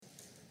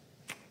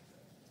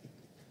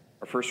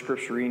first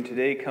scripture reading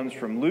today comes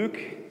from Luke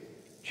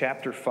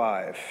chapter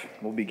 5.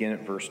 We'll begin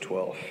at verse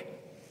 12.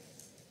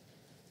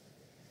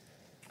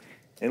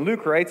 And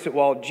Luke writes that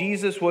while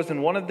Jesus was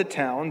in one of the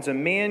towns, a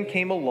man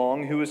came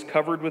along who was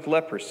covered with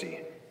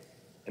leprosy.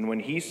 And when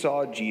he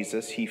saw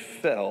Jesus, he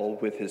fell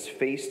with his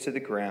face to the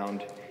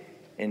ground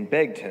and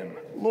begged him,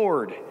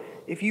 "Lord,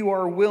 if you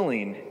are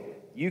willing,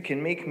 you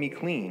can make me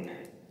clean."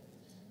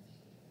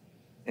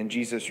 And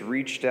Jesus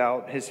reached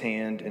out his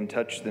hand and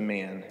touched the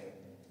man.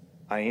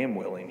 "I am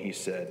willing," he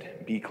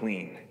said, "be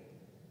clean."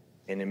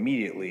 And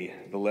immediately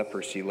the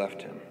leprosy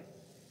left him.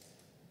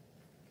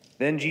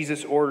 Then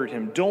Jesus ordered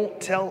him,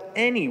 "Don't tell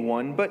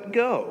anyone, but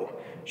go.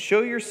 Show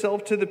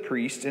yourself to the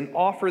priest and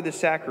offer the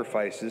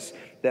sacrifices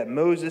that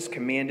Moses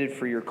commanded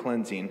for your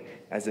cleansing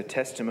as a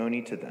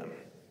testimony to them."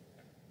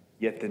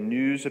 Yet the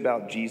news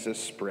about Jesus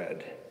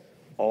spread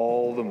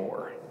all the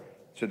more.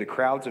 So the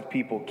crowds of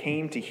people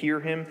came to hear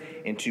him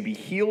and to be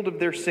healed of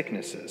their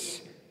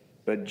sicknesses.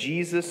 But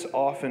Jesus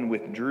often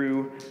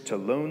withdrew to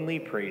lonely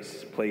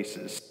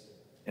places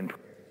and prayed.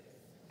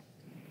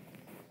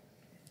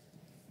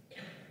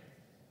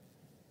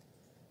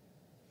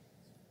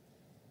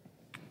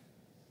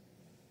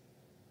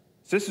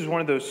 So this is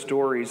one of those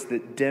stories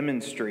that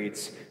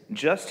demonstrates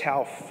just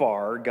how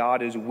far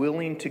God is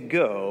willing to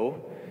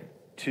go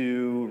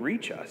to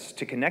reach us,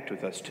 to connect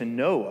with us, to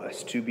know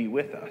us, to be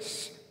with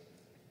us.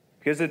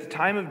 Because at the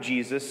time of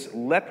Jesus,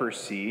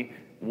 leprosy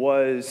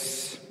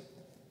was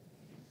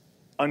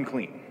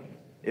unclean.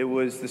 It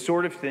was the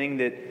sort of thing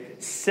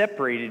that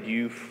separated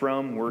you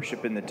from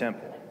worship in the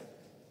temple.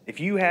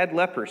 If you had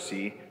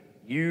leprosy,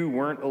 you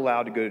weren't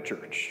allowed to go to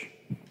church.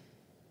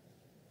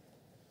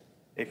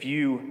 If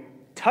you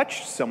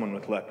touched someone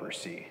with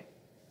leprosy,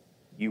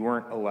 you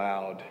weren't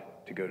allowed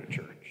to go to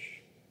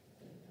church.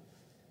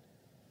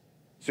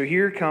 So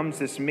here comes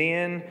this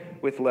man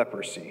with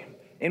leprosy.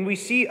 And we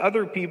see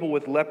other people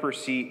with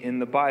leprosy in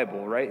the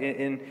Bible, right?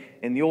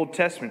 In the Old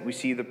Testament, we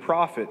see the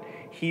prophet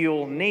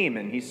heal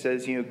Naaman. He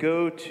says,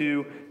 go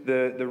to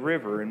the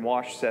river and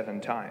wash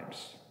 7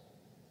 times.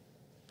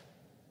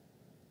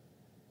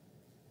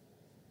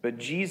 But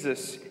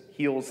Jesus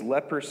heals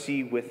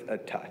leprosy with a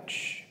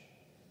touch.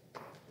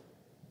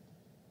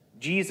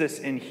 Jesus,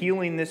 in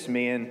healing this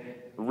man,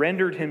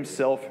 rendered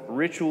himself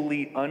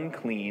ritually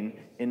unclean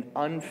and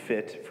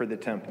unfit for the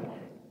temple.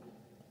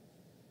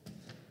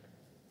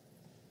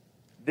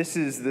 This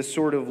is the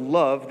sort of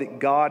love that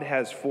God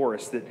has for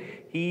us, that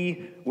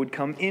he would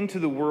come into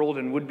the world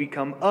and would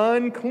become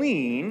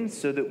unclean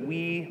so that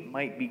we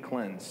might be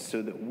cleansed,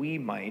 so that we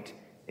might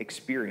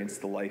experience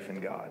the life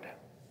in God.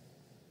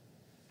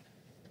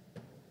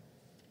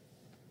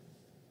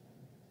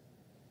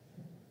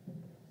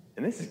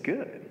 And this is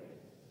good.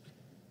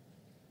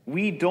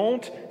 We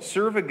don't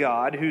serve a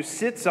God who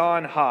sits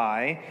on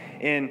high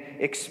and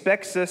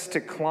expects us to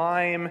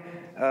climb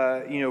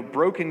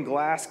broken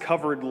glass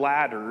covered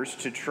ladders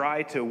to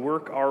try to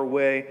work our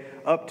way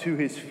up to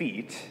his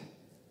feet.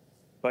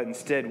 But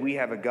instead, we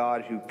have a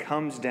God who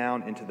comes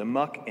down into the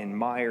muck and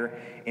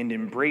mire and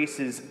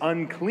embraces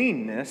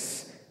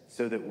uncleanness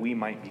so that we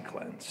might be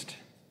cleansed.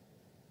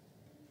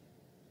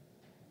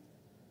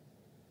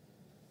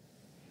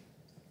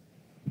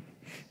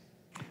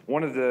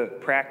 One of the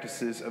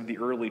practices of the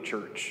early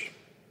church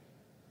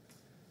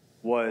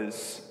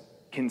was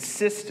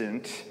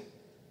consistent,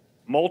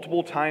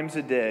 multiple times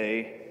a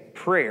day,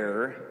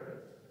 prayer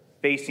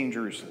facing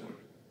Jerusalem.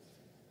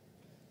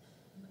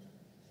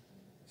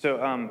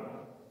 So,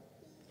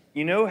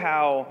 you know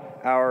how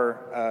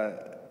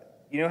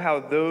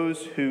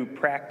those who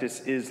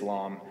practice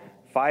Islam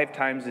 5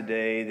 times a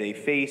day, they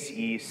face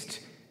east,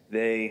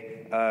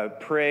 they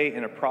pray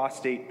in a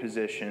prostrate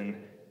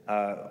position,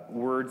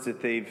 words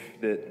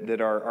that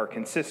are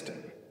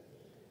consistent.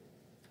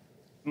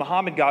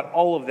 Muhammad got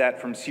all of that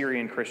from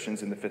Syrian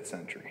Christians in the 5th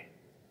century.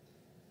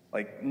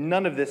 Like,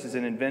 none of this is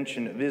an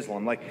invention of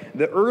Islam. Like,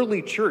 the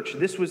early church,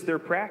 this was their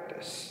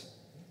practice.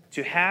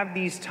 To have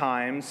these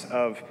times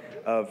of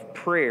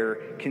prayer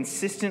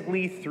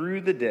consistently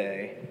through the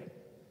day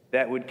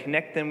that would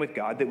connect them with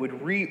God, that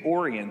would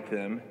reorient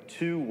them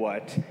to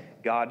what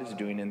God is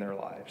doing in their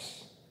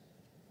lives.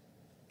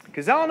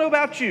 Because I don't know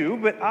about you,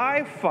 but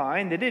I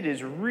find that it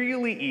is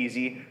really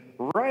easy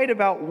right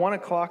about 1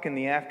 o'clock in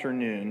the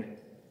afternoon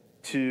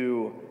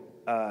to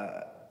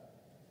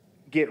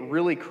get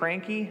really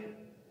cranky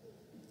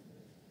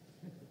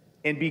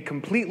and be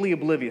completely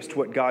oblivious to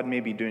what God may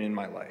be doing in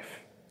my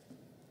life.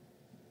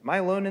 Am I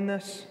alone in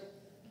this?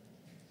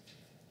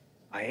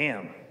 I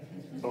am.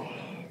 Oh,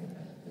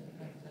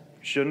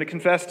 shouldn't have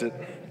confessed it.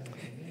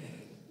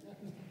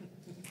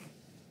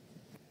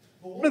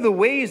 One of the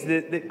ways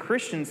that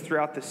Christians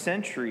throughout the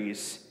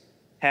centuries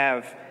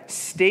have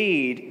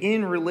stayed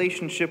in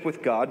relationship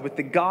with God, with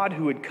the God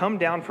who had come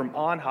down from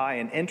on high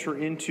and enter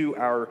into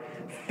our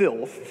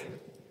filth,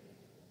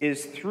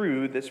 is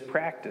through this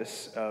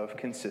practice of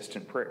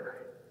consistent prayer.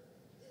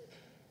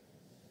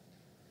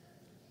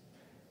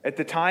 At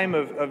the time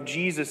of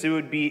Jesus, it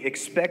would be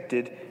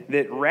expected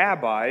that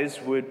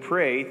rabbis would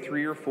pray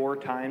 3 or 4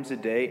 times a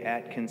day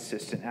at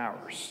consistent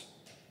hours.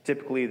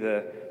 typically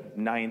the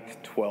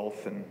 9th,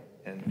 12th,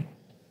 and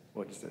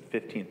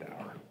 15th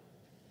hour.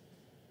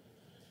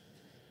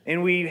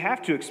 And we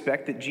have to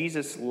expect that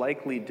Jesus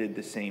likely did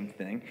the same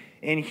thing.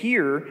 And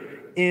here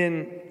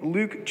in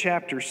Luke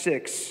chapter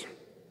 6,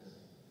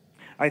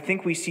 I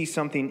think we see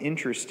something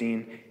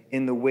interesting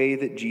in the way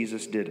that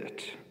Jesus did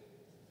it.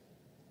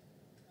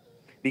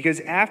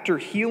 Because after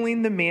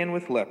healing the man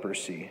with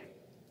leprosy,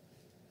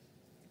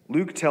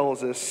 Luke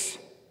tells us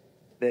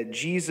that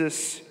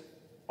Jesus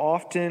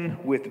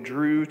often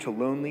withdrew to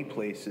lonely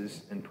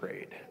places and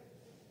prayed.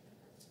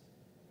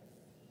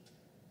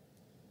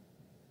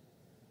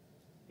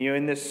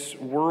 In this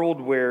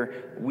world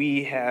where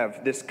we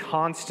have this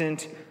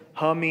constant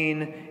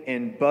humming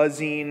and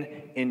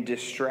buzzing and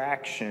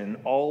distraction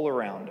all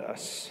around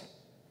us,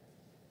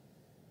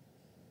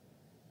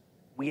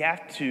 we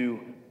have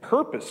to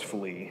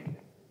purposefully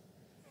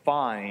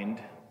find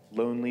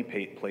lonely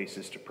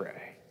places to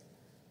pray,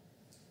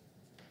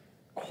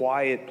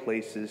 quiet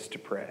places to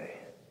pray,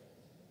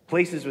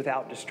 places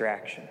without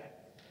distraction,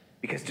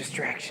 because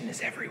distraction is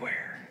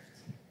everywhere.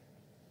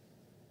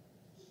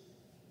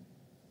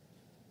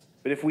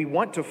 But if we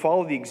want to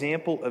follow the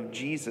example of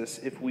Jesus,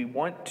 if we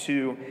want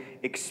to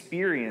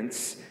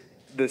experience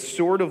the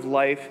sort of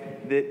life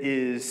that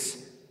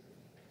is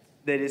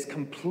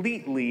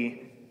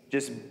completely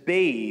just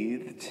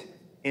bathed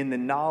in the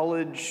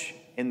knowledge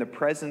and the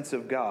presence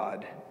of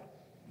God,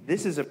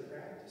 this is a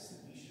practice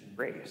that we should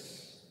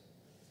embrace.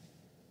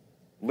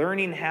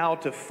 Learning how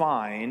to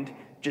find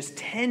just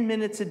 10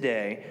 minutes a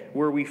day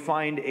where we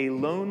find a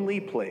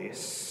lonely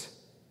place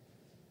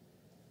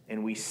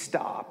and we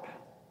stop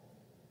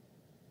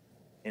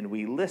and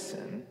we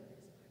listen,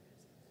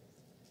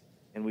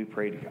 and we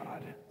pray to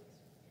God.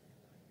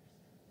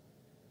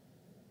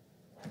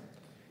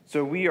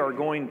 So we are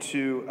going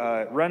to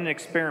run an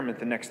experiment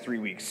the next 3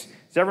 weeks.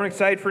 Is everyone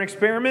excited for an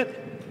experiment?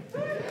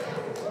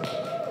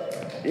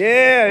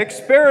 Yeah,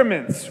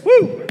 experiments.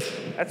 Woo!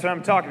 That's what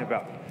I'm talking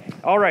about.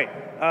 All right.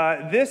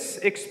 This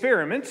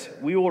experiment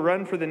we will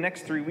run for the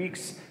next 3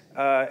 weeks.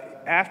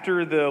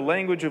 After the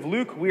language of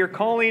Luke, we are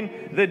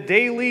calling the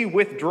daily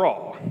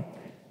withdrawal.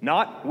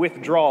 Not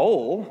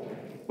withdrawal,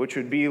 which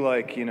would be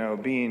like,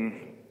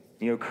 being,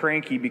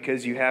 cranky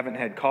because you haven't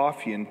had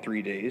coffee in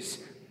 3 days,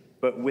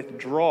 but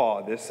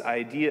withdraw, this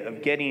idea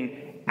of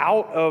getting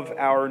out of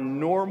our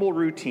normal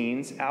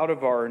routines, out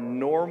of our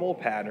normal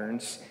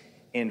patterns,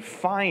 and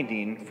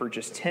finding for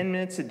just 10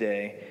 minutes a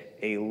day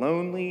a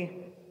lonely,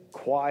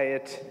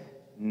 quiet,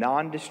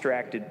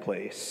 non-distracted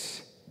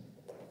place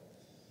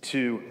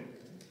to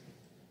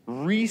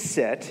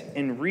reset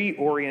and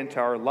reorient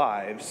our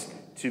lives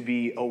to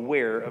be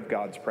aware of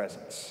God's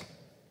presence.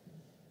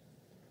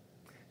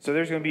 So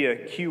there's going to be a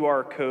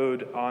QR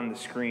code on the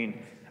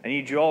screen. I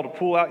need you all to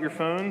pull out your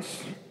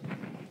phones.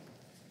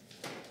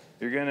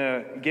 You're going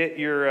to get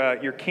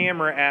your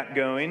camera app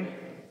going.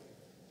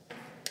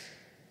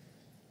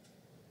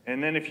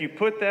 And then if you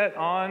put that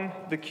on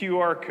the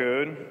QR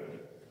code,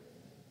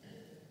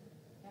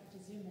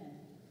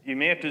 you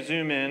may have to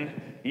zoom in.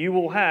 You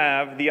will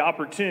have the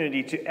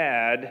opportunity to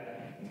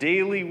add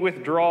daily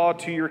withdrawal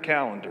to your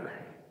calendar.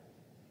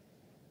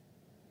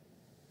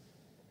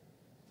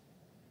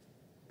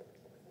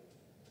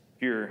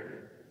 If you're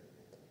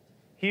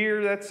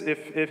here,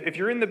 if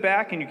you're in the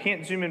back and you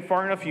can't zoom in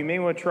far enough, you may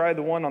want to try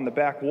the one on the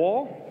back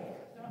wall.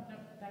 No,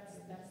 that's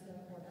the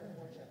order of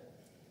worship.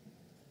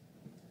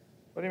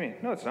 What do you mean?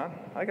 No, it's not.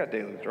 I got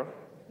daily withdrawal.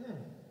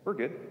 We're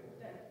good.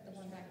 The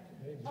one back.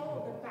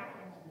 Oh, the back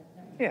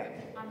one. Yeah.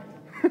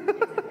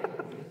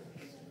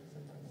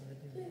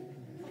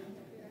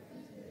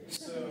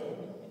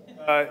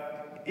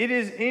 It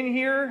is in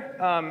here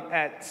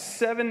at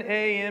 7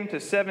 a.m. to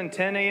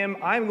 7:10 a.m.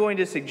 I'm going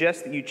to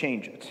suggest that you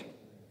change it.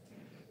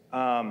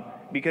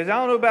 Because I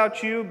don't know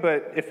about you,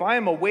 but if I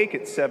am awake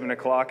at 7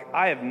 o'clock,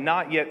 I have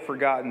not yet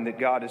forgotten that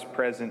God is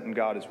present and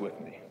God is with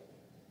me.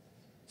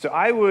 So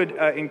I would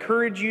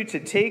encourage you to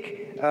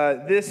take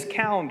this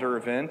calendar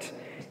event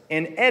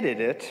and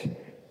edit it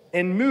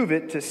and move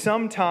it to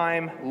some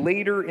time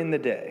later in the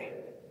day.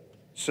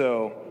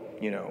 So,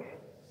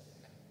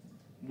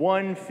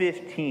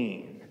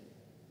 1:15.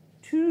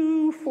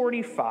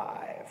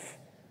 2:45,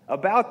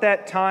 about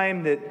that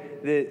time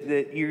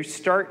that you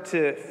start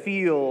to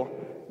feel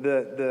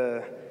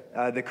the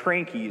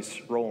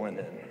crankies rolling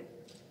in.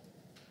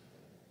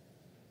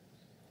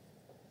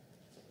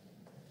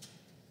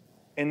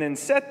 And then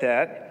set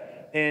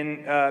that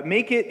and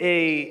make it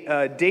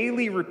a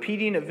daily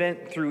repeating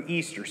event through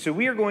Easter. So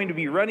we are going to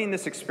be running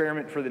this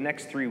experiment for the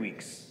next 3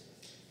 weeks.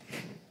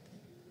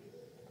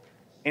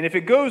 And if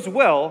it goes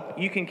well,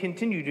 you can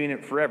continue doing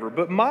it forever.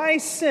 But my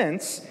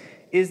sense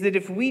is that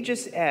if we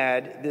just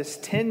add this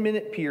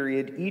 10-minute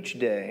period each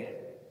day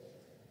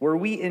where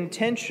we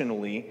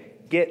intentionally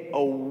get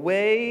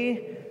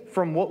away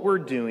from what we're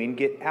doing,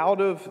 get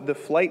out of the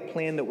flight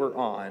plan that we're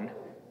on,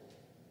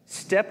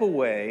 step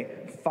away,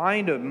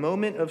 find a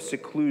moment of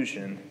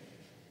seclusion,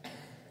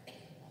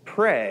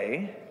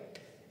 pray,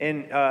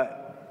 and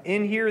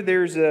in here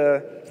there's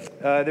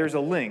there's a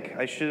link.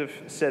 I should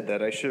have said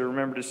that. I should have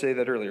remembered to say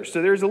that earlier.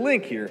 So there's a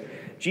link here,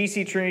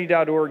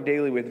 gctrinity.org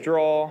daily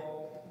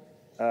withdrawal.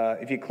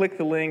 If you click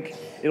the link,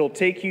 it'll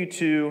take you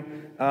to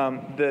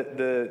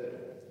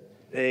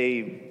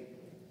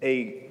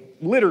a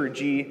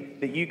liturgy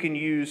that you can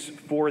use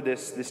for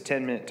this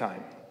 10-minute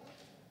time.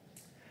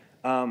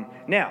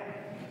 Now,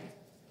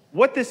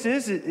 what this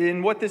is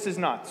and what this is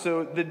not.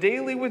 So the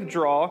daily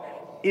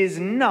withdrawal is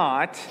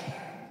not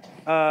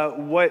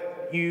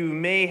what you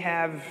may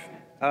have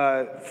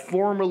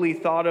formerly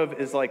thought of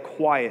as like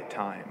quiet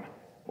time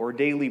or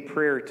daily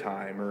prayer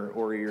time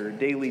or your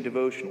daily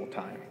devotional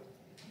time.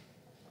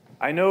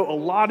 I know a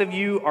lot of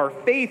you are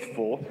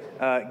faithful,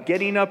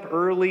 getting up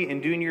early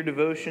and doing your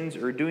devotions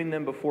or doing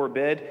them before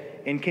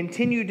bed, and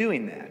continue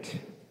doing that.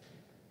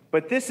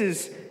 But this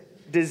is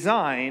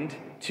designed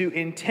to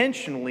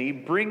intentionally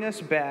bring us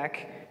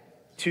back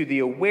to the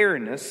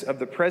awareness of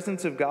the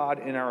presence of God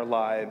in our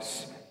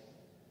lives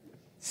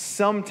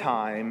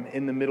sometime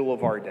in the middle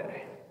of our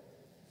day.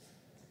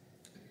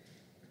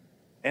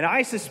 And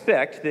I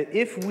suspect that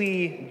if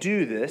we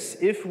do this,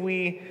 if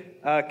we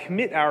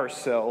commit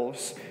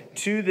ourselves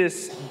to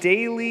this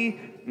daily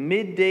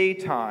midday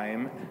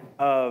time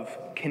of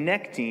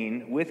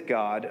connecting with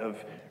God,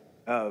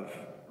 of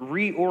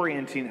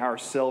reorienting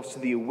ourselves to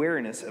the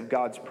awareness of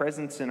God's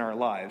presence in our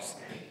lives,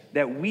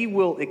 that we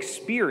will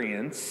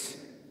experience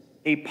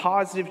a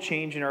positive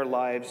change in our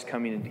lives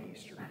coming into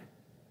Easter.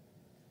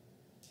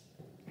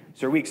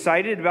 So are we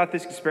excited about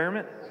this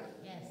experiment?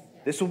 Yes.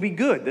 This will be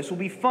good. This will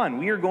be fun.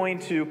 We are going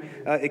to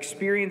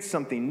experience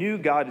something new.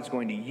 God is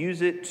going to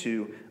use it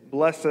to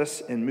bless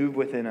us and move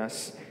within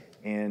us,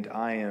 and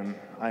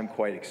I'm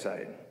quite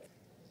excited.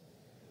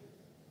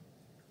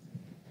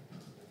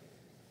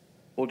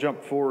 We'll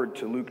jump forward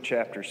to Luke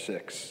chapter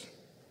 6.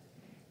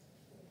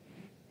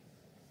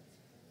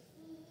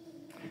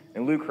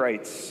 And Luke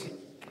writes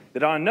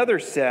that on another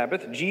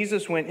Sabbath,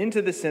 Jesus went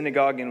into the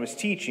synagogue and was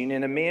teaching,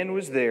 and a man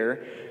was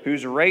there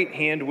whose right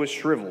hand was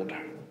shriveled.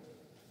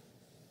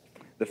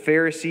 The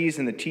Pharisees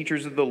and the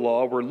teachers of the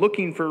law were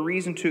looking for a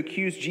reason to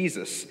accuse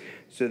Jesus,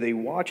 so they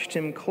watched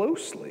him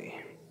closely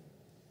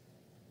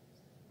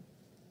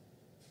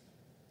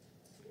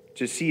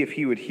to see if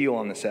he would heal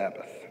on the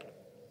Sabbath.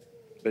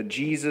 But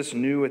Jesus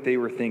knew what they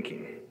were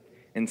thinking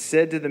and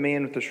said to the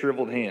man with the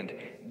shriveled hand,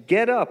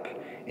 "Get up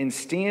and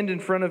stand in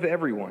front of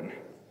everyone."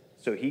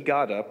 So he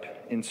got up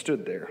and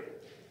stood there.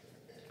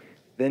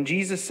 Then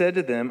Jesus said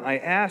to them, "I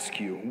ask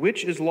you,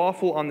 which is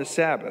lawful on the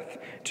Sabbath,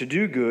 to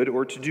do good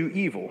or to do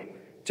evil,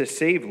 to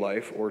save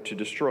life or to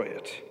destroy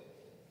it?"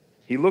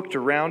 He looked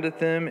around at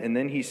them, and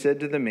then he said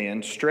to the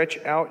man,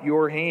 "Stretch out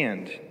your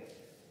hand."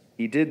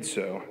 He did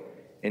so,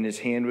 and his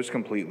hand was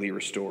completely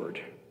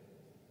restored.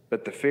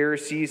 But the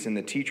Pharisees and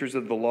the teachers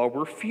of the law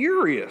were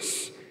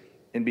furious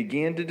and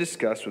began to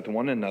discuss with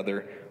one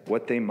another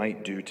what they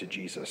might do to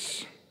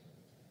Jesus.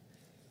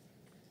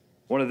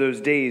 One of those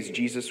days,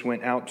 Jesus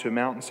went out to a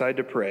mountainside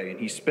to pray, and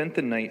he spent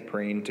the night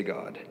praying to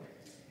God.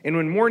 And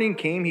when morning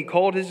came, he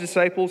called his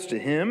disciples to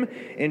him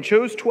and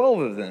chose 12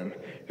 of them,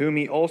 whom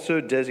he also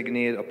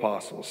designated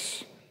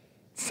apostles: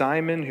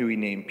 Simon, who he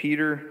named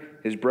Peter,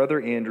 his brother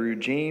Andrew,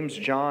 James,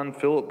 John,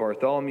 Philip,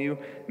 Bartholomew,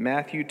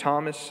 Matthew,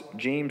 Thomas,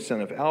 James, son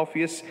of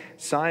Alphaeus,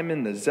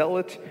 Simon the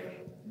Zealot,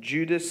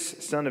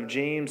 Judas, son of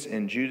James,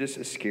 and Judas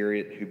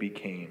Iscariot, who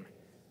became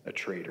a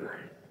traitor.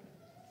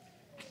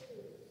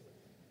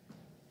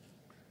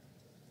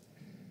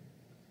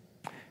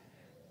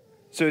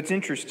 So it's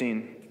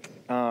interesting.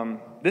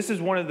 This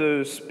is one of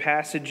those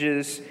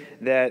passages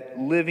that,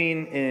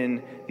 living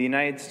in the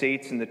United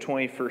States in the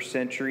 21st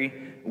century,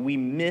 we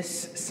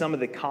miss some of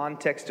the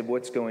context of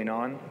what's going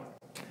on.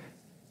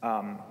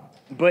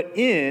 But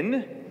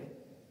in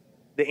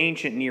the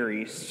ancient Near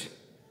East,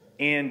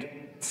 and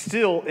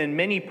still in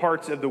many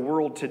parts of the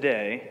world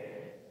today,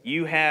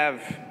 you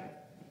have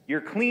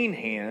your clean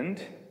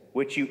hand,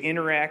 which you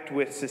interact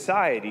with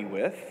society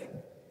with,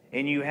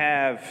 and you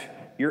have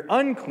your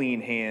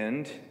unclean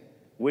hand,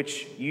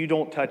 which you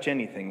don't touch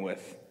anything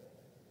with,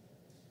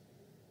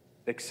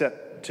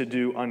 except to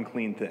do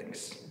unclean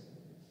things.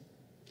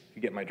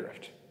 You get my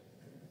drift.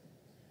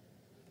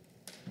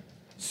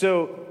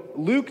 So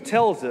Luke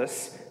tells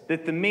us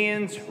that the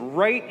man's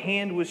right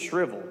hand was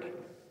shriveled,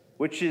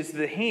 which is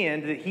the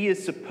hand that he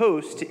is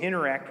supposed to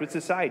interact with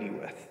society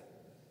with,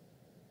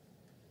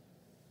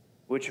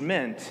 which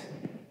meant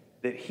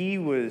that he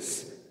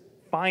was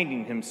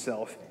finding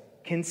himself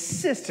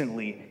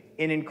consistently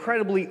in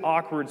incredibly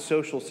awkward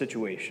social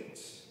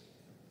situations.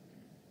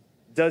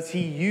 Does he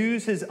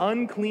use his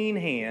unclean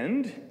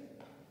hand,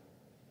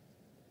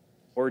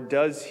 or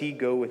does he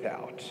go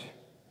without?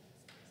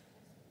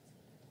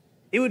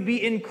 It would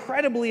be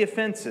incredibly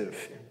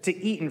offensive to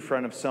eat in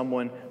front of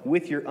someone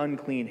with your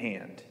unclean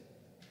hand.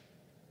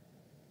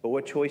 But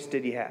what choice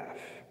did he have?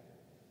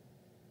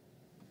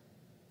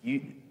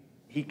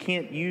 He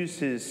can't use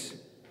his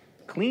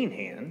clean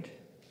hand.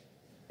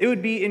 It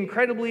would be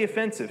incredibly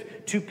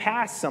offensive to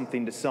pass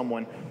something to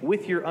someone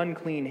with your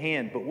unclean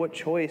hand, but what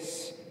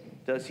choice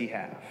does he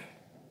have?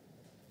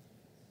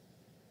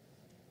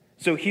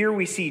 So here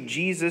we see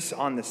Jesus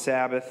on the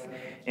Sabbath,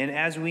 and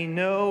as we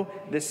know,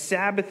 the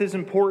Sabbath is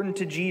important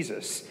to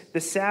Jesus. The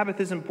Sabbath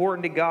is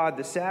important to God.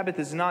 The Sabbath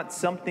is not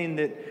something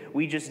that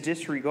we just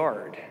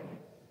disregard.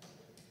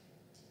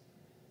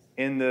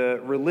 And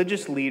the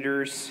religious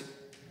leaders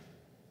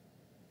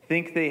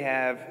think they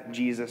have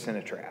Jesus in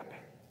a trap.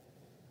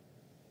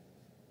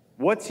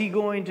 What's he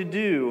going to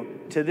do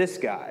to this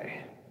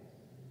guy?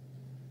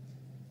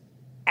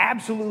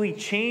 Absolutely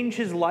change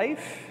his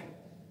life?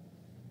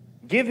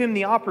 Give him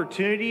the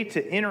opportunity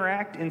to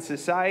interact in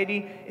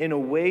society in a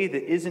way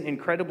that isn't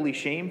incredibly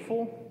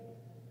shameful?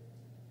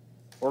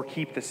 Or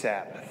keep the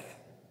Sabbath?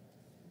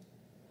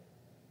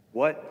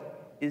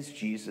 What is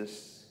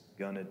Jesus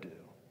going to do?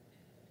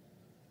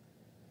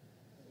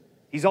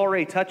 He's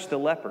already touched the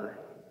leper.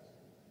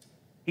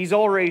 He's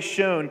already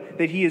shown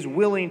that he is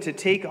willing to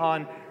take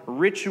on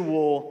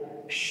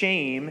ritual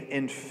shame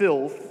and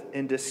filth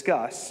and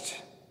disgust.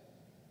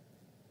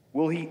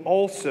 Will he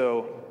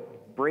also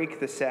break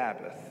the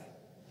Sabbath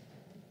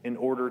in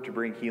order to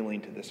bring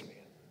healing to this man?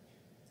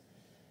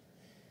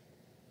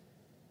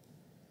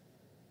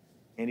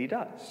 And he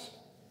does.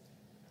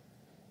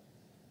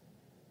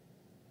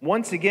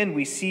 Once again,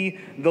 we see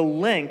the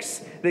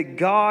lengths that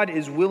God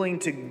is willing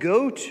to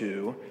go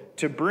to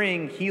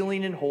bring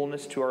healing and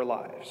wholeness to our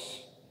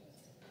lives.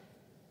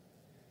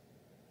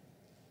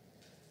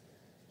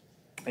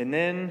 And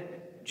then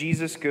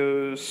Jesus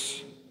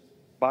goes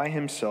by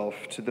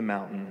himself to the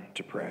mountain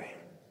to pray.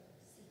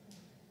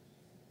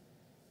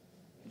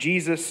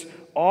 Jesus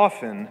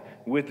often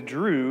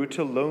withdrew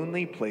to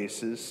lonely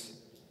places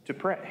to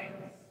pray.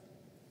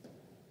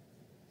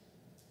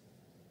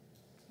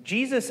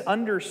 Jesus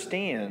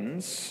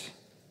understands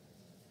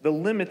the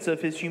limits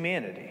of his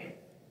humanity.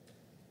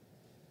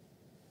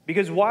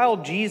 Because while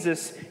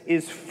Jesus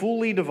is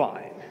fully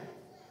divine,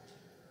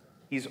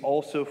 he's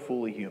also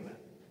fully human.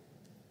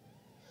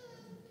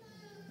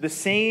 The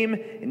same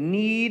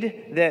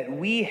need that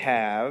we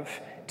have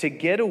to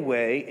get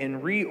away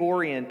and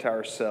reorient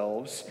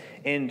ourselves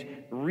and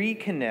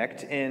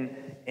reconnect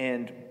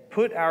and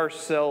put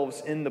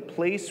ourselves in the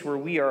place where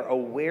we are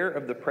aware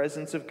of the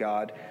presence of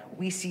God,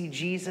 we see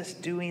Jesus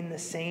doing the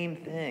same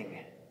thing.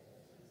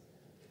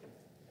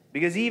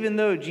 Because even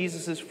though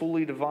Jesus is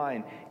fully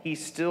divine, he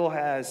still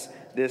has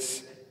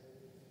this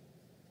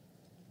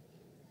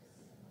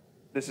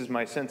is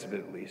my sense of it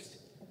at least,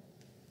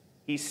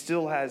 he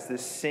still has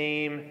this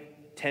same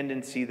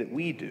tendency that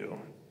we do.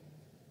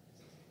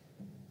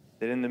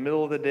 That in the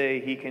middle of the day,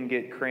 he can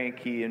get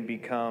cranky and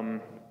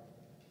become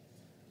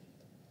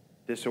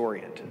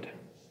disoriented.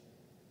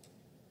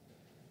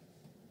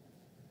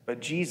 But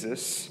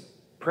Jesus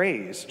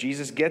prays.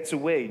 Jesus gets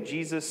away.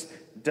 Jesus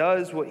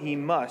does what he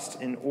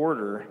must in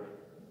order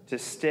to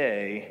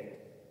stay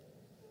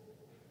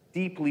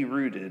deeply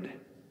rooted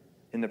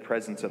in the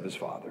presence of his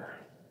Father.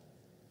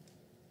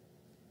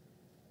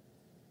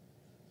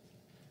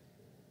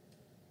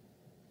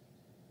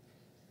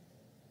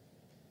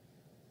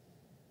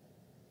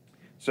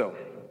 So,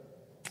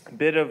 a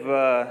bit of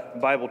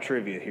Bible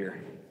trivia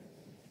here.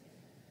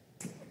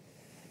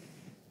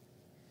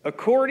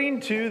 According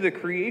to the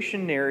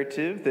creation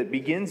narrative that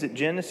begins at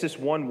Genesis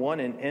 1:1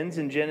 and ends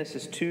in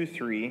Genesis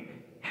 2:3,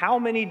 how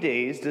many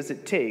days does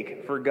it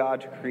take for God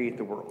to create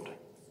the world?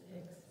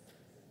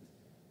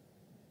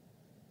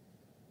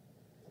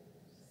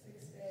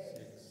 6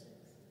 days.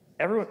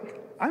 Everyone,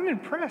 I'm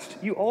impressed.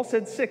 You all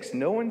said 6.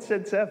 No one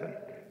said 7.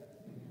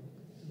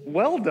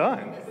 Well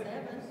done. 7.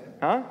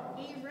 Huh?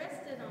 He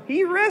rested on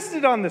He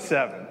rested on the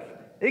 7th.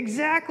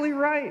 Exactly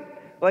right.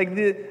 Like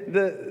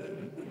the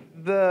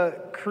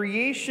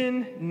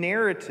creation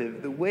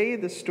narrative, the way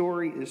the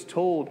story is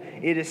told,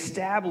 it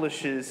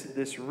establishes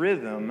this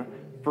rhythm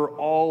for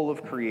all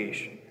of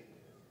creation.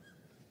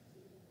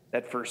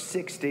 That for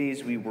 6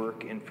 days we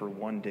work and for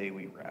 1 day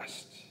we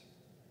rest.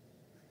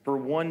 For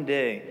 1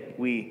 day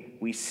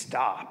we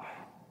stop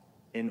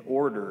in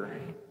order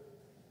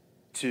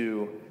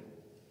to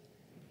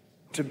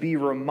be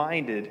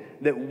reminded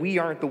that we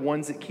aren't the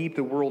ones that keep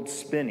the world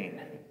spinning.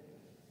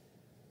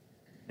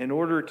 In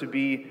order to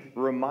be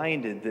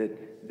reminded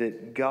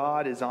that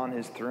God is on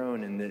his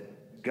throne and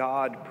that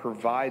God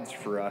provides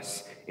for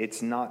us,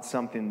 it's not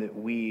something that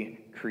we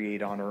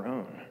create on our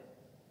own.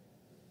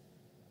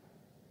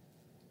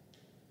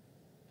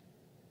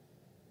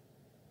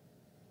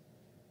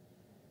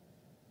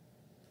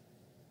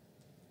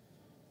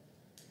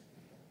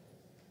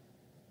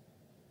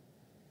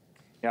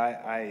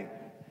 Yeah,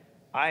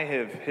 I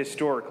have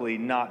historically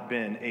not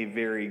been a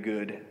very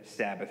good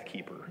Sabbath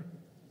keeper.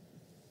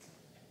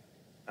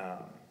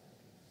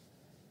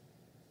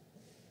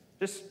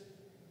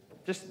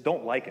 Just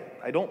don't like it.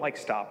 I don't like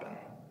stopping.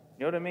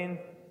 You know what I mean?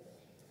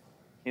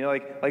 You know,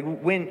 like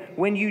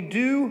when you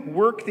do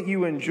work that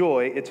you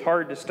enjoy, it's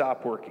hard to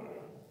stop working.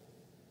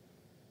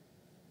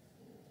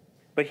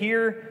 But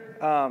here,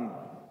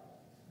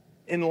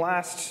 in the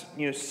last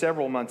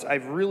several months,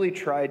 I've really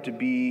tried to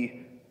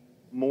be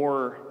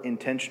more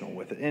intentional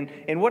with it.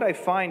 And what I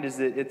find is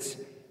that it's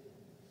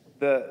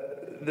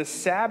the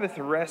Sabbath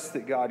rest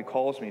that God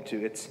calls me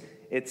to.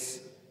 It's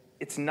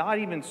it's not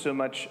even so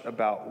much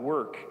about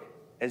work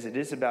as it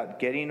is about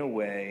getting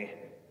away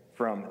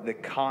from the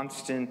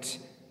constant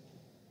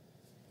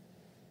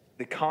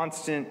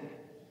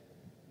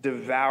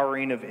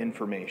devouring of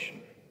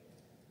information.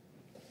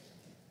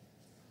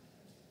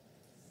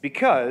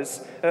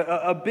 Because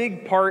a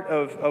big part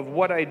of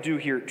what I do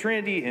here at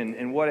Trinity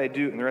and what I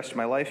do in the rest of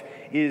my life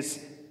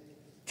is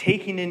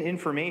taking in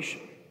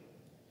information,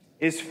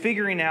 is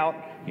figuring out,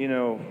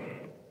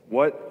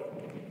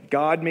 what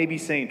God may be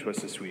saying to us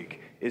this week,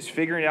 is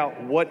figuring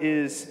out what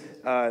is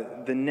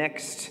the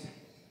next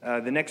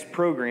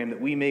program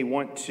that we may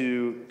want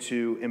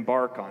to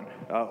embark on,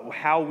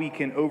 how we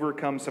can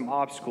overcome some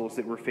obstacles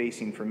that we're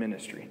facing for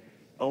ministry.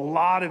 A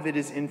lot of it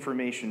is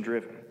information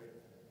driven.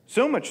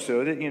 So much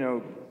so that,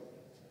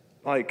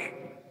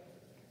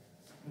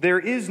 there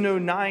is no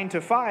 9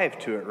 to 5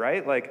 to it,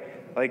 right?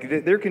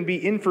 Like there can be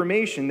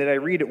information that I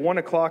read at 1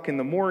 o'clock in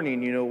the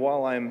morning,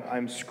 while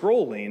I'm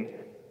scrolling,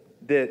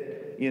 that,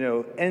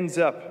 ends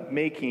up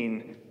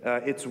making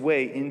its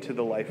way into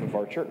the life of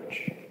our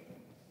church.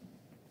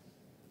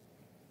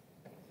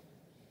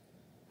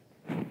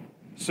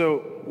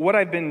 So what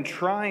I've been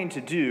trying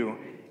to do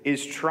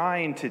is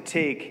trying to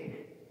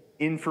take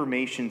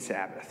information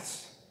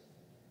Sabbaths,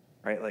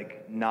 right?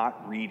 Like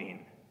not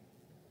reading,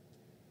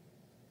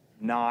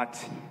 not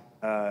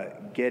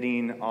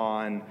getting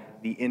on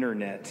the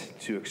internet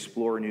to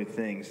explore new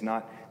things,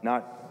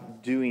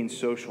 not doing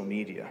social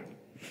media.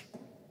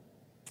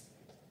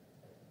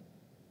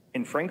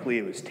 And frankly,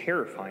 it was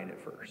terrifying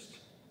at first.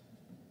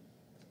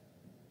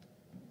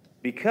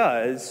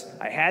 Because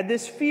I had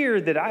this fear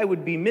that I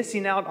would be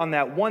missing out on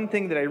that one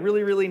thing that I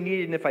really, really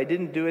needed, and if I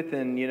didn't do it,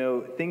 then,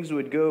 things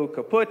would go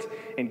kaput,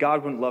 and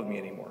God wouldn't love me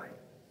anymore.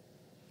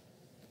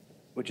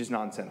 Which is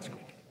nonsensical.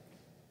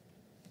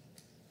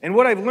 And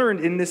what I've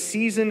learned in this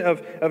season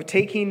of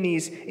taking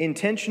these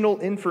intentional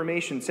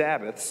information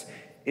Sabbaths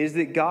is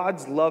that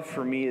God's love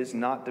for me is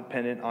not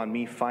dependent on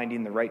me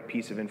finding the right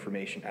piece of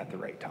information at the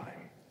right time.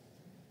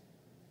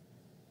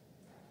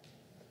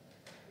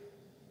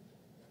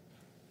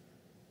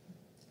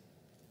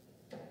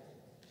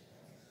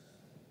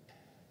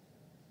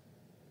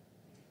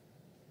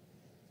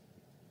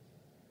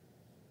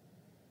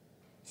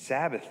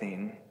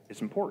 Sabbathing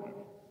is important.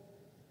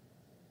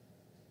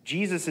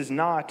 Jesus is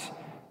not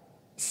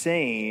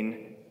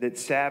saying that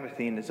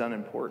Sabbathing is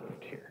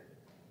unimportant here.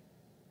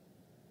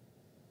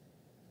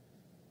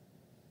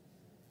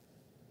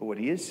 But what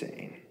he is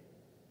saying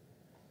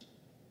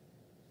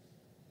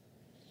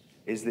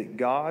is that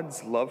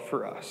God's love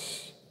for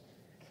us,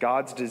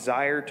 God's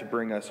desire to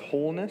bring us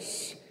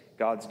wholeness,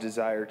 God's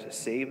desire to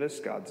save us,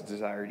 God's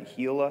desire to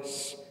heal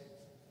us,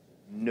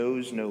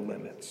 knows no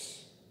limits.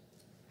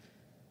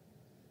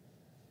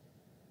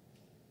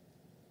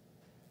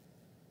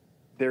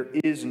 There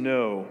is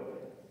no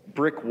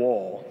brick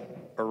wall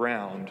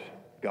around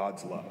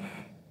God's love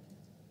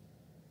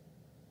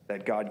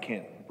that God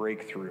can't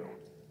break through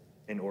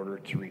in order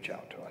to reach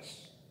out to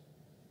us.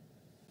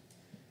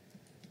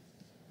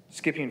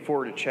 Skipping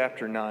forward to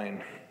chapter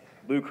 9,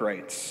 Luke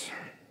writes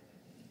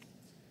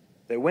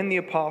that when the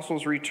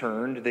apostles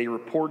returned, they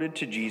reported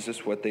to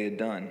Jesus what they had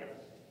done.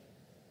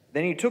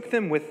 Then he took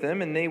them with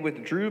them, and they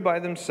withdrew by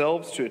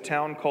themselves to a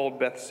town called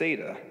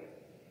Bethsaida.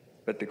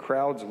 But the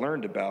crowds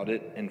learned about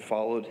it and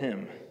followed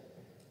him.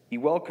 He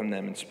welcomed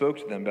them and spoke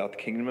to them about the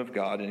kingdom of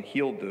God and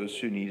healed those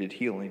who needed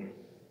healing.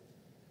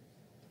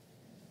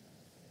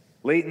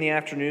 Late in the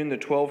afternoon, the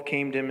 12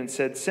 came to him and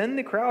said, "Send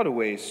the crowd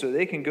away so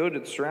they can go to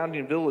the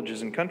surrounding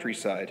villages and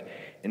countryside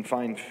and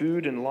find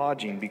food and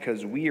lodging,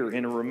 because we are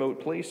in a remote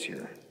place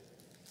here."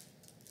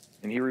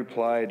 And he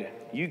replied,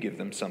 "You give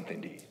them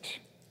something to eat."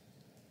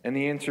 And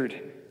they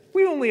answered,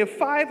 "We only have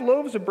 5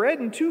 loaves of bread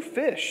and 2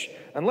 fish.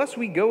 Unless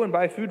we go and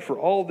buy food for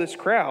all this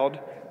crowd,"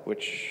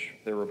 which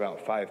there were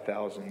about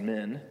 5,000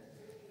 men.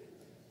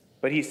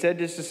 But he said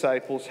to his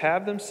disciples,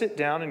 "Have them sit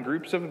down in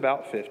groups of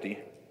about 50.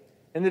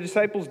 And the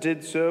disciples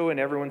did so, and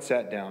everyone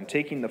sat down,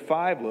 taking the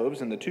 5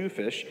 loaves and the 2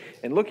 fish,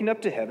 and looking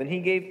up to heaven,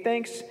 he gave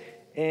thanks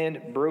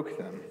and broke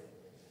them.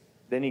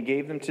 Then he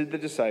gave them to the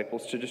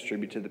disciples to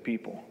distribute to the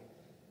people.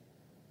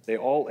 They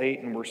all ate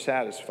and were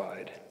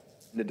satisfied.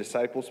 The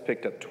disciples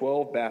picked up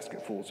 12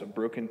 basketfuls of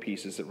broken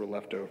pieces that were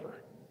left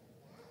over.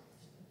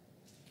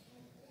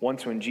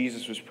 Once when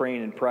Jesus was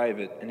praying in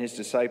private and his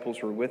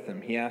disciples were with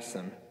him, he asked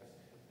them,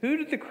 "Who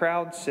did the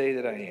crowd say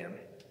that I am?"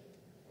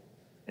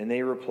 And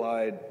they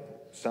replied,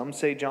 "Some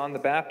say John the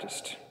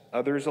Baptist,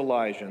 others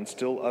Elijah, and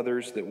still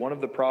others that one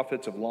of the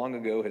prophets of long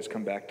ago has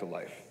come back to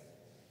life."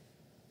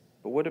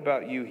 "But what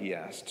about you?" he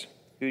asked.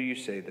 "Who do you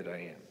say that I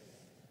am?"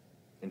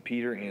 And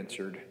Peter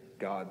answered,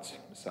 "God's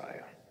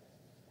Messiah."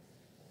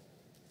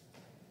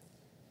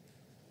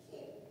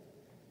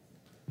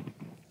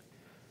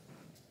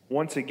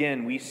 Once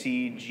again, we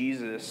see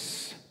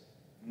Jesus'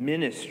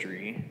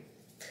 ministry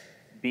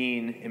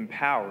being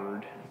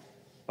empowered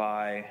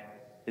by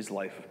his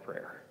life of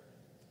prayer.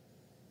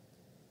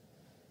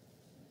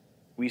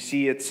 We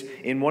see it's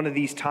in one of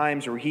these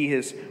times where he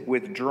has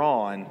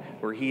withdrawn,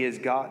 where he has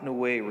gotten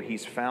away, where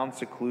he's found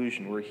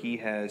seclusion, where he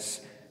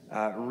has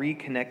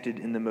reconnected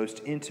in the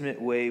most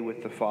intimate way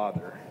with the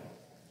Father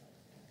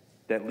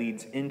that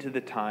leads into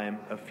the time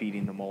of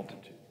feeding the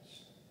multitudes.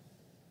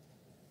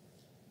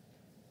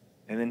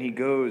 And then he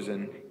goes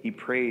and he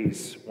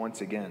prays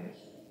once again,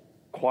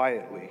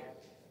 quietly,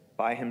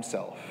 by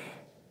himself.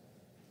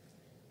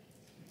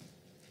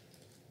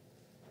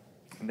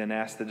 And then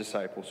asks the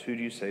disciples, "Who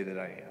do you say that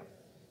I am?"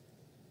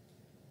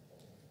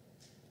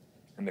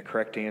 And the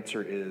correct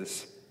answer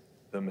is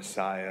the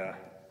Messiah,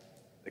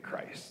 the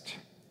Christ.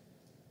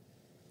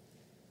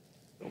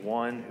 The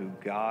one who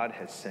God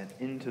has sent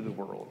into the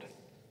world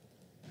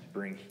to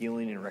bring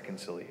healing and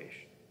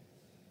reconciliation.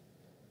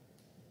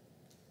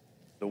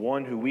 The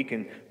one who we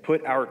can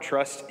put our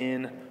trust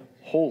in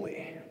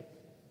wholly.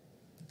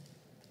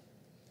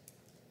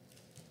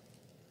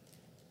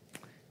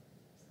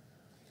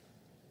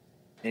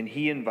 And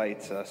he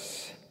invites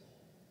us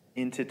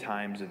into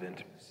times of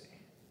intimacy,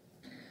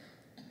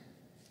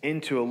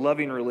 into a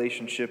loving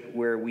relationship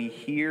where we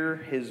hear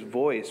his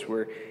voice,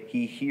 where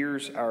he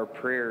hears our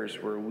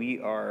prayers, where we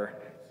are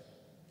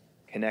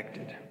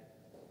connected.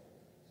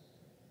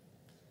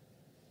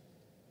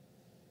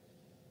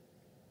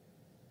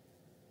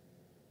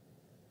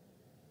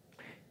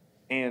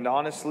 And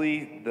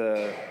honestly,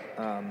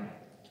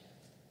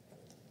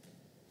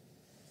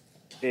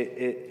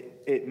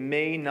 it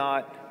may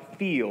not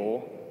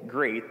feel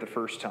great the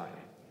first time.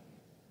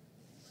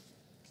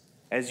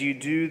 As you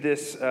do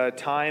this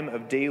time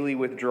of daily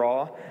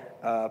withdrawal,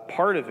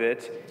 part of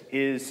it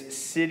is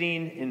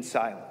sitting in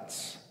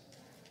silence,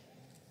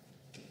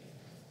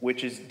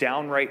 which is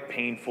downright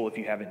painful if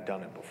you haven't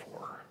done it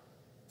before.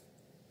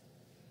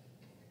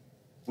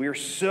 We are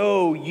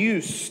so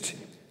used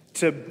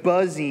to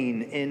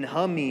buzzing and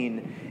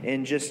humming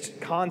and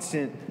just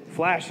constant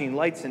flashing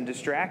lights and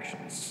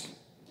distractions,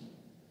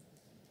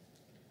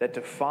 that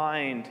to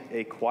find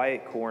a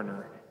quiet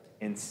corner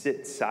and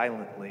sit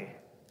silently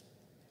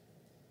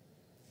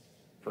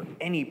for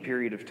any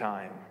period of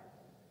time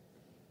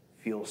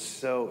feels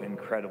so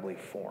incredibly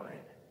foreign.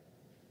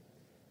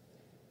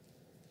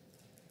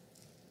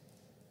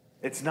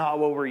 It's not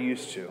what we're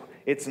used to.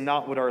 It's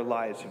not what our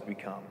lives have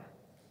become.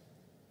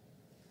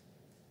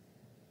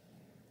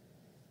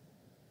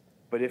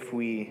 But if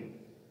we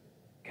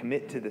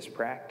commit to this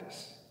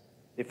practice,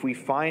 if we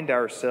find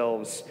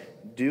ourselves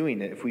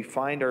doing it, if we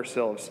find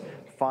ourselves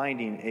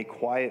finding a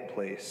quiet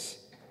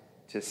place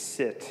to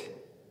sit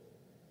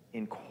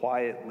and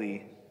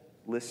quietly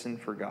listen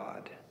for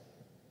God,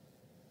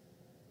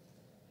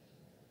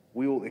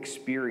 we will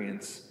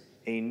experience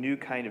a new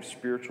kind of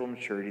spiritual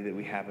maturity that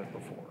we haven't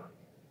before.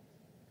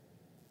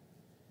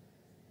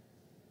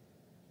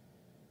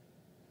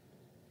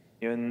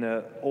 In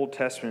the Old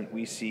Testament,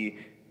 we see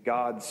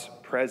God's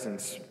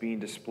presence being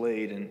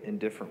displayed in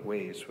different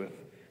ways.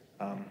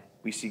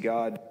 We see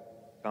God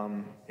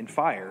in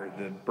fire,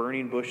 the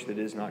burning bush that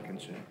is not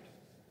consumed.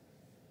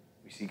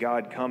 We see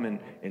God come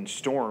in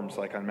storms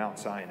like on Mount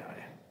Sinai.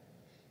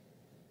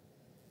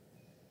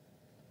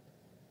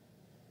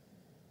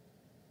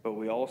 But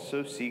we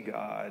also see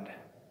God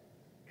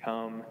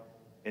come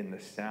in the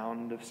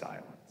sound of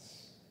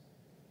silence,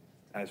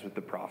 as with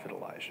the prophet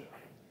Elijah.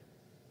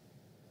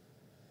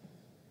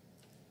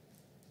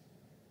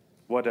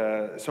 What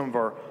some of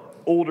our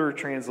older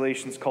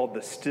translations called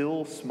the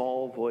still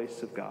small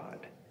voice of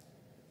God,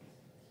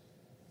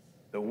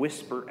 the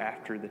whisper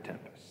after the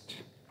tempest.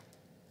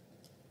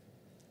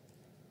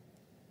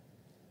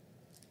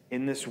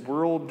 In this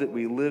world that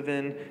we live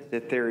in,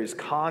 that there is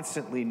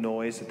constantly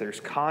noise, that there's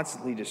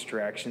constantly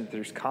distraction, that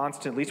there's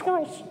constantly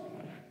squirrels.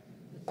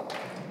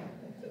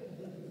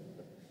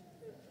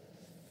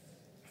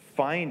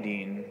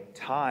 Finding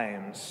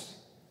times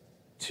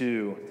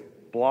to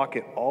block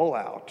it all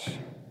out,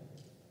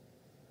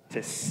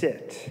 to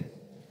sit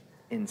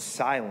in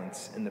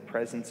silence in the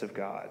presence of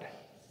God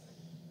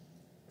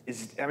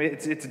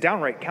it's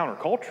downright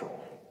countercultural.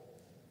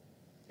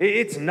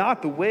 It's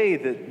not the way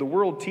that the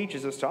world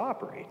teaches us to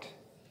operate,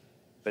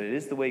 but it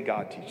is the way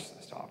God teaches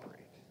us to operate.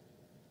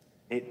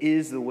 It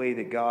is the way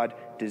that God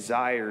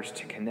desires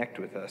to connect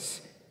with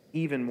us,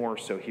 even more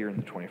so here in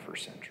the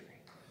 21st century.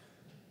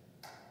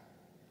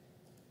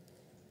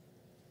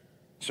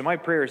 So my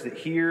prayer is that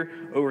here,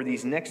 over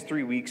these next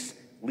 3 weeks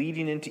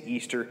leading into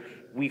Easter,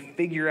 we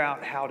figure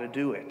out how to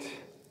do it.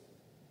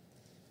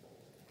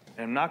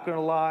 And I'm not going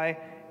to lie,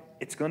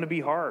 it's going to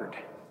be hard.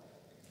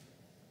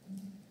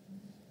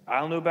 I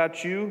don't know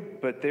about you,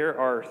 but there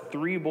are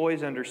 3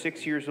 boys under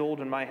 6 years old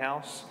in my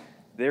house.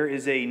 There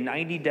is a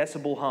 90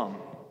 decibel hum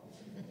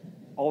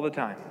all the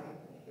time.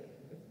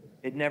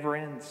 It never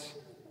ends.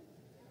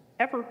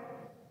 Ever.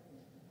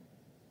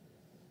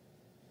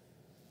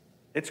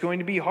 It's going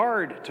to be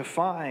hard to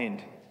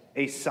find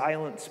a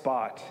silent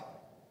spot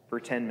for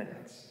 10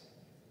 minutes.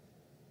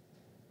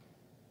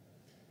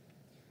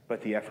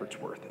 But the effort's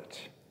worth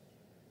it.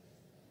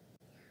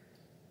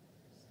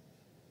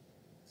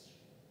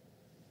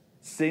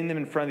 Sitting them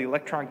in front of the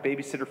electronic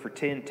babysitter for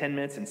 10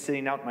 minutes and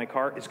sitting out in my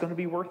car is going to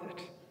be worth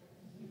it.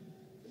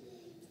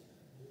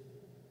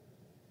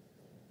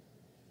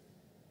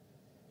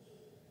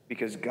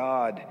 because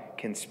God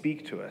can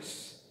speak to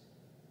us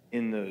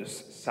in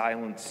those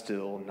silent,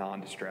 still,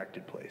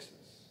 non-distracted places.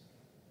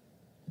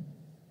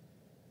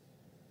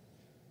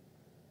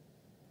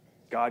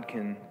 God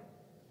can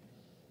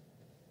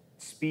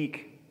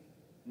speak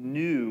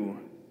new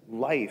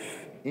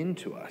life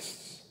into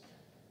us.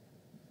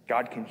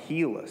 God can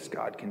heal us.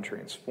 God can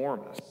transform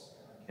us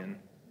and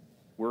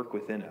work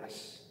within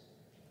us.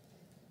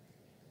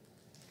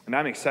 And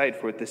I'm excited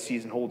for what this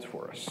season holds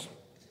for us.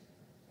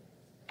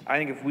 I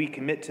think if we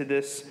commit to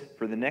this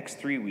for the next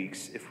 3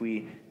 weeks, if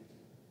we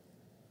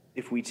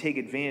take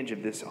advantage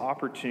of this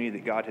opportunity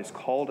that God has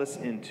called us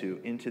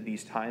into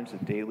these times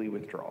of daily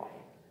withdrawal,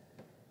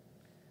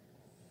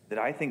 that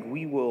I think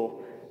we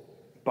will,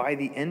 by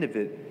the end of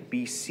it,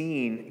 be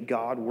seeing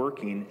God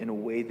working in a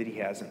way that he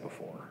hasn't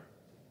before.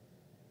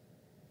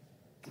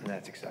 And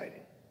that's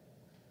exciting.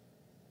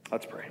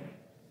 Let's pray.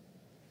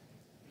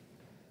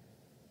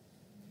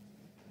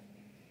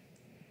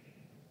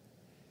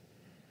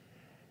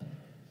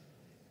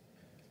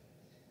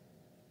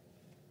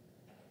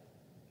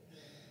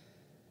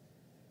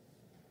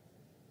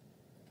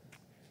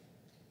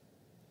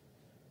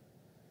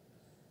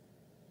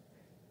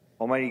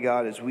 Almighty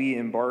God, as we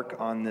embark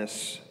on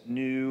this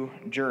new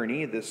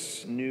journey,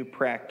 this new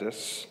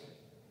practice,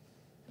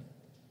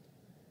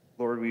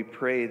 Lord, we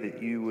pray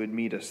that you would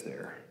meet us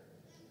there.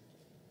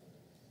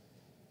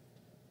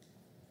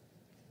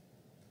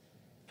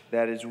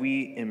 That as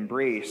we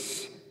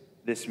embrace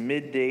this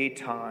midday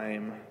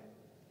time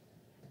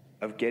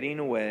of getting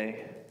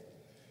away,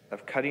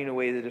 of cutting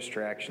away the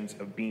distractions,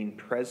 of being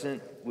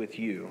present with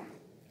you,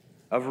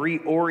 of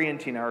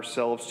reorienting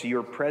ourselves to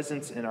your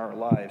presence in our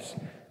lives,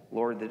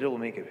 Lord, that it will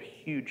make a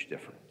huge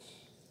difference.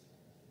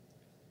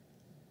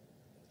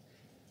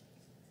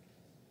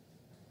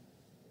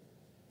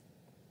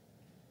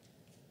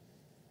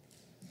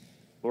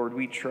 Lord,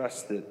 we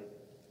trust that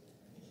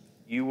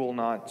you will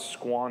not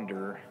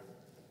squander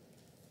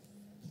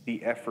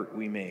the effort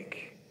we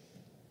make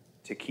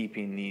to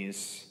keeping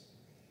these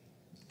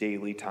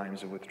daily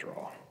times of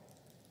withdrawal.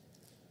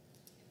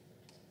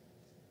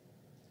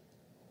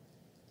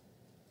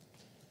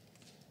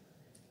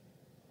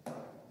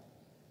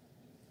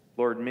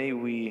 Lord, may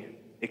we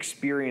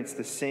experience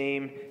the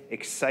same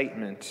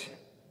excitement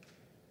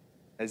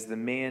as the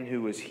man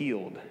who was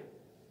healed.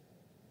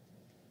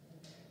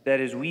 That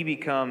as we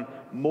become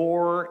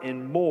more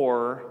and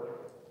more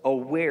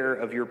aware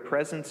of your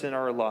presence in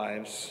our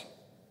lives,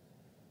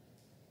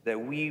 that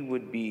we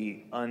would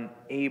be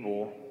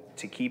unable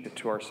to keep it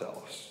to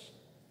ourselves.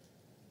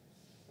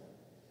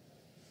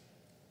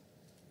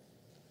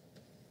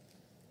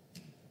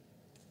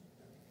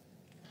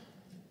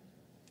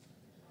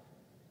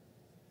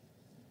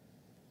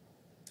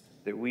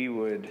 That we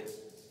would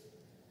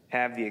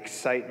have the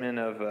excitement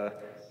of a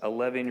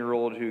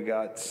 11-year-old who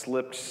got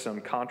slipped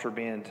some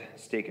contraband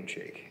Steak and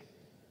Shake.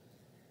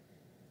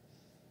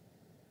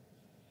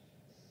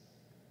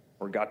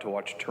 Or got to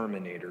watch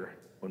Terminator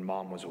when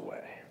mom was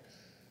away.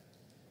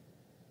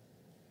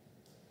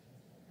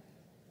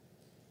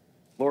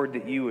 Lord,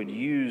 that you would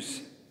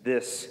use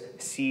this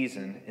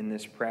season in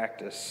this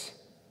practice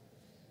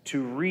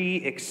to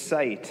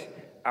re-excite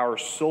our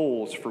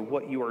souls for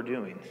what you are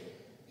doing.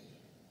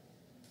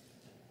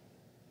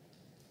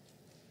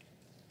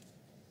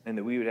 And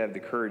that we would have the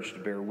courage to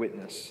bear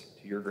witness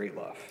to your great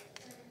love.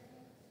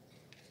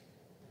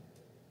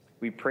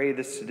 We pray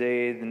this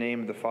today in the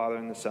name of the Father,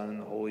 and the Son, and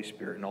the Holy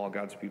Spirit, and all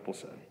God's people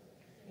said.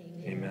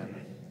 Amen.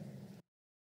 Amen.